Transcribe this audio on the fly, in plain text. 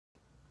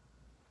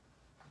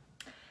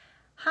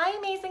Hi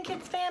Amazing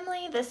Kids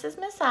family, this is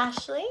Miss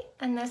Ashley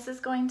and this is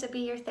going to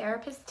be your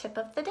therapist tip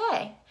of the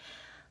day.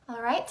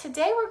 All right,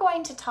 today we're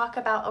going to talk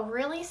about a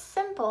really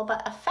simple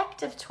but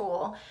effective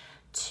tool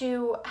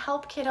to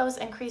help kiddos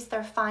increase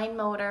their fine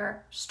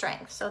motor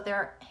strength. So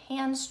their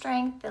hand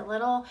strength, the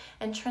little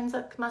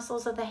intrinsic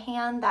muscles of the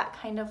hand that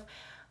kind of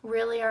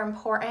really are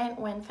important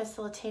when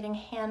facilitating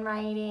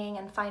handwriting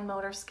and fine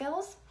motor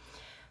skills.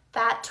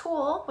 That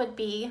tool would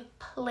be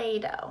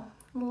Play-Doh.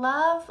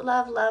 Love,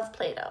 love, love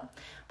Play-Doh.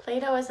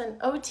 Play-Doh is an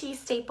OT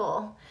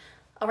staple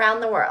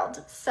around the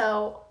world.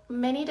 So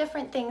many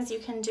different things you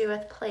can do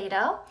with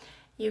Play-Doh.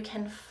 You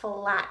can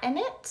flatten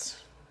it,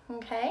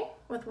 okay,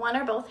 with one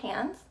or both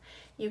hands.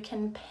 You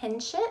can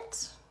pinch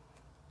it,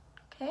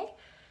 okay.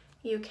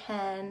 You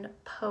can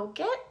poke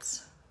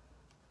it,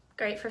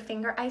 great for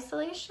finger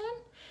isolation.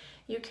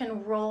 You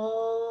can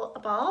roll a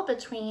ball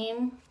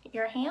between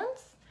your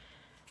hands.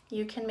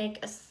 You can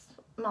make a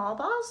small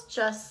balls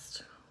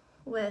just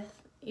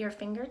with your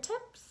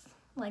fingertips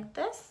like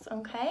this,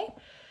 okay?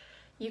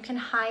 You can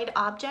hide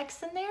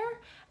objects in there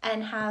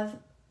and have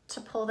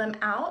to pull them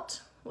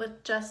out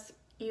with just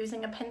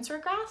using a pincer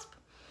grasp.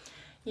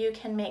 You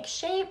can make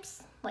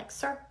shapes like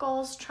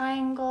circles,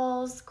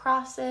 triangles,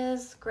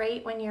 crosses,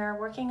 great when you're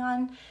working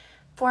on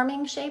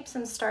forming shapes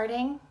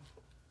and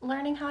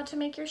learning how to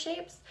make your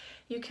shapes.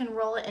 You can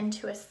roll it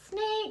into a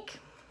snake.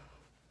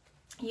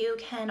 You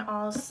can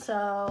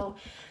also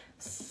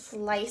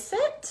slice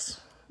it.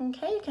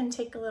 Okay, you can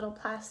take a little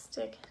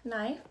plastic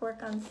knife,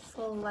 work on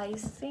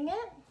slicing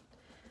it.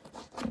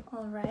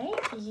 All right,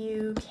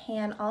 you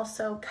can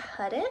also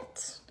cut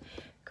it.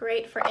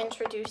 Great for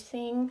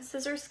introducing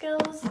scissor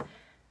skills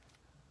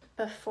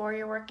before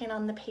you're working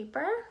on the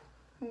paper.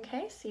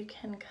 Okay, so you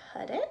can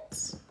cut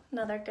it.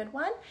 Another good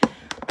one.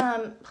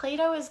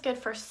 Play-Doh is good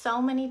for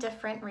so many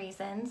different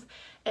reasons.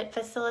 It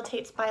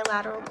facilitates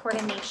bilateral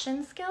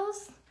coordination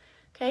skills.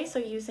 Okay, so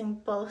using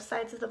both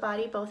sides of the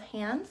body, both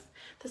hands,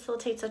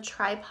 facilitates a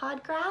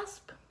tripod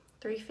grasp,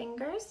 3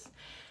 fingers.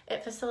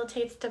 It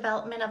facilitates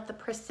development of the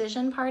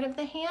precision part of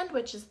the hand,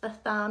 which is the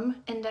thumb,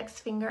 index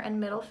finger, and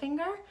middle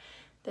finger.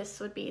 This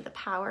would be the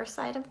power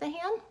side of the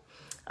hand.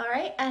 All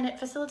right, and it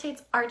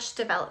facilitates arch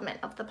development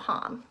of the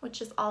palm,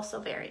 which is also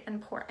very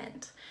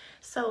important.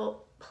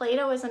 So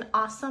Play-Doh is an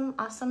awesome,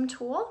 awesome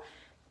tool.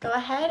 Go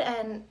ahead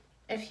and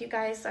if you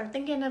guys are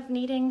thinking of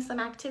needing some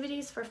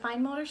activities for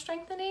fine motor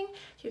strengthening,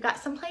 if you've got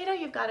some Play-Doh,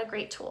 you've got a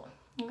great tool,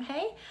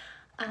 okay?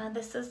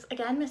 This is,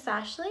 again, Miss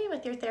Ashley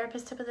with your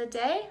therapist tip of the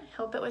day. I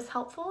hope it was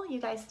helpful. You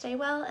guys stay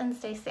well and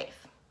stay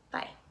safe.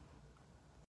 Bye.